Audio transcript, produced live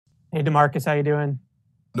Hey, Demarcus, how you doing?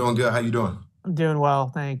 Doing good. How you doing? I'm doing well,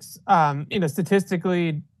 thanks.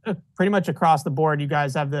 Statistically, pretty much across the board, you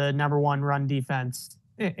guys have the number one run defense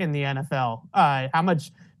in the NFL. How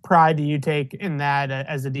much pride do you take in that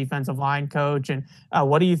as a defensive line coach, and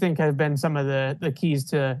what do you think have been some of the keys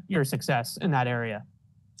to your success in that area?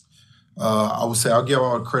 I would say I'll give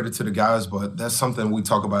all the credit to the guys, but that's something we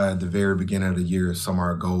talk about at the very beginning of the year. Some of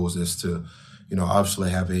our goals is to, obviously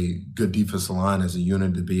have a good defensive line as a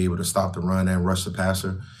unit to be able to stop the run and rush the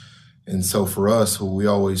passer. And so for us, we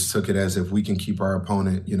always took it as if we can keep our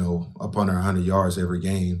opponent, up under 100 yards every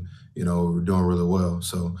game, we're doing really well.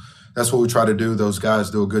 So that's what we try to do. Those guys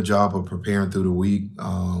do a good job of preparing through the week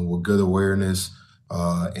with good awareness.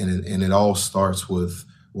 And it all starts with,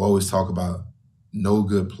 we always talk about no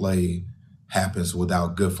good play happens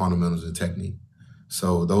without good fundamentals and technique.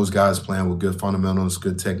 So those guys playing with good fundamentals,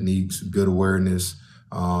 good techniques, good awareness,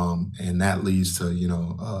 and that leads to,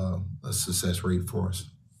 a success rate for us.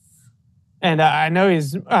 And I know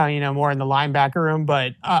he's, more in the linebacker room,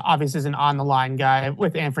 but obviously is an on the line guy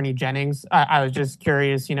with Anthony Jennings. I was just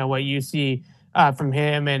curious, what you see from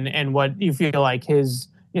him and what you feel like his,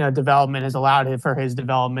 development has allowed him for his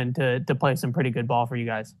development to play some pretty good ball for you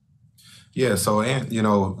guys. Yeah, so and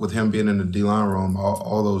with him being in the D line room,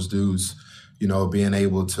 all those dudes, being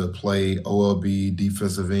able to play OLB,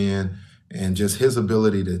 defensive end, and just his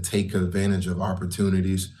ability to take advantage of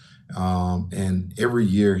opportunities. And every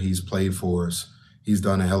year he's played for us, he's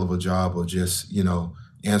done a hell of a job of just,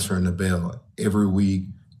 answering the bell every week,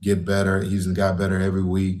 get better. He's got better every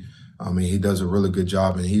week. I mean, he does a really good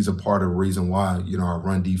job, and he's a part of the reason why, our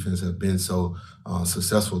run defense has been so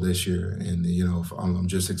successful this year. And, I'm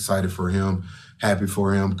just excited for him, happy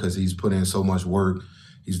for him because he's put in so much work.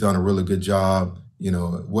 He's done a really good job.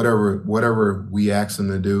 Whatever we ask him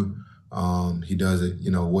to do, he does it,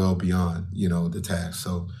 well beyond, the task.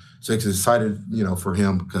 So it's excited, for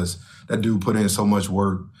him because that dude put in so much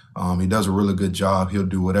work. He does a really good job. He'll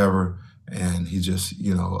do whatever. And he's just,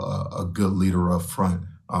 a good leader up front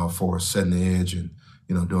for us, setting the edge and,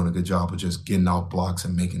 doing a good job of just getting off blocks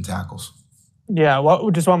and making tackles. Yeah,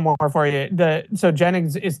 well, just one more for you. So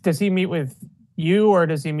Jennings does he meet with you or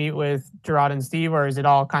does he meet with Gerard and Steve, or is it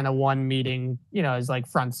all kind of one meeting, as like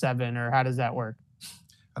front seven, or how does that work?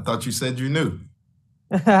 I thought you said you knew.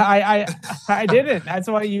 I didn't. That's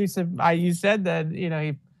why you said that,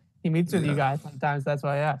 he meets with you Yeah, guys sometimes. That's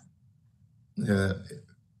why I asked. yeah.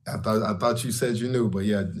 I thought you said you knew, but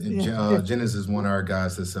yeah, Yeah. Jennings is one of our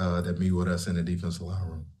guys that meet with us in the defensive line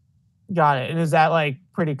room. Got it. And is that like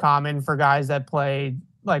pretty common for guys that play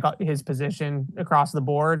like his position across the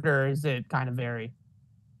board, or is it kind of vary?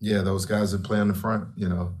 Yeah, those guys that play on the front, meet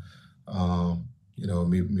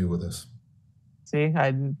with us. See,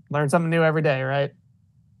 I learn something new every day, right?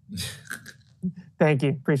 Thank you.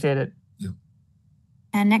 Appreciate it. Yep.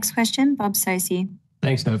 And next question, Bob Sosi.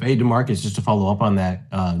 Thanks, Steph. Hey, Demarcus, just to follow up on that,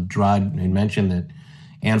 Gerard had mentioned that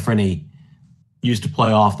Anthony used to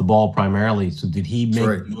play off the ball primarily. So did he That's make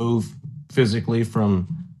right. the move physically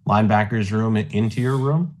from linebackers room into your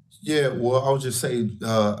room? Yeah, well, I would just say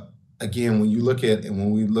again, when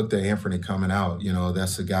we looked at Anthony coming out,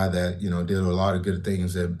 that's a guy that did a lot of good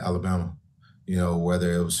things at Alabama.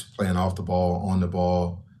 Whether it was playing off the ball, on the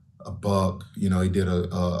ball, a buck. He did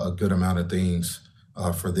a good amount of things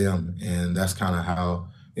for them, and that's kind of how.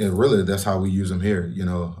 Really, that's how we use him here.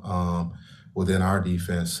 Within our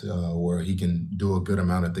defense, where he can do a good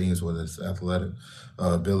amount of things with his athletic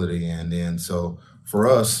ability, and then so for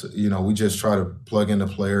us, we just try to plug in the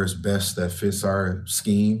players best that fits our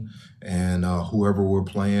scheme and whoever we're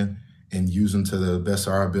playing, and use them to the best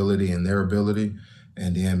of our ability and their ability,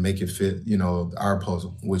 and then make it fit, our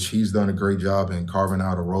puzzle, which he's done a great job in carving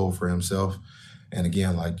out a role for himself. And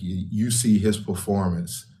again, like you see his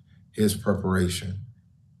performance, his preparation,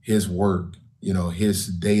 his work, his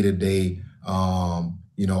day-to-day,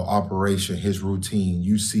 operation, his routine.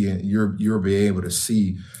 You see it, you'll be able to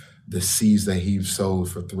see the seeds that he's sowed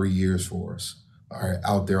for 3 years for us. All right,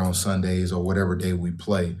 out there on Sundays or whatever day we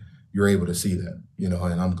play, you're able to see that,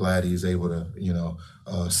 and I'm glad he's able to,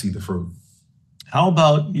 see the fruit. How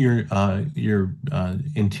about your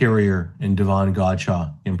interior and Devon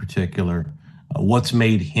Godshaw in particular? What's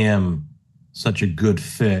made him such a good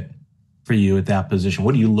fit for you at that position?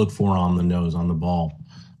 What do you look for on the nose, on the ball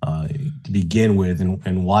to begin with,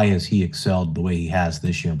 and why has he excelled the way he has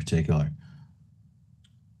this year in particular?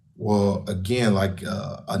 Well, again, like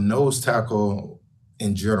a nose tackle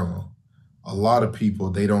in general, a lot of people,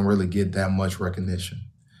 they don't really get that much recognition.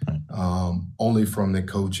 Only from the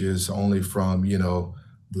coaches, only from,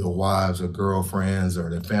 the wives or girlfriends or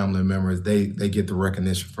the family members, they get the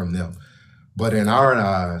recognition from them. But in our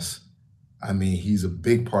eyes, I mean, he's a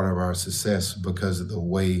big part of our success because of the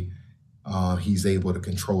way he's able to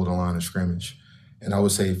control the line of scrimmage. And I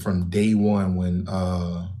would say from day one when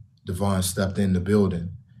Devon stepped in the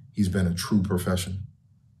building, he's been a true professional.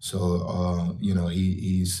 So, you know,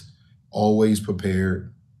 he's always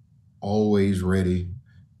prepared, always ready.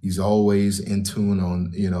 He's always in tune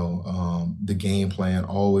on, you know, the game plan,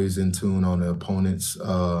 always in tune on the opponent's,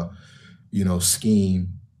 you know,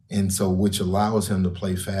 scheme. And so, which allows him to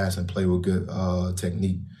play fast and play with good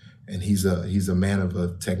technique. And he's a man of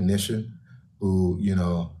a technician who, you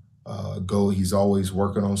know, he's always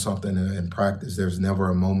working on something in practice. There's never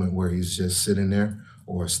a moment where he's just sitting there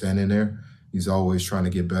or standing there. He's always trying to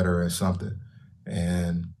get better at something.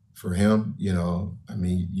 And for him, you know, I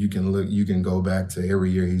mean, you can go back to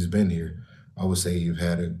every year he's been here. I would say you've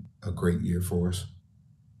had a great year for us.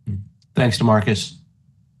 Thanks, Demarcus.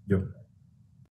 Yep.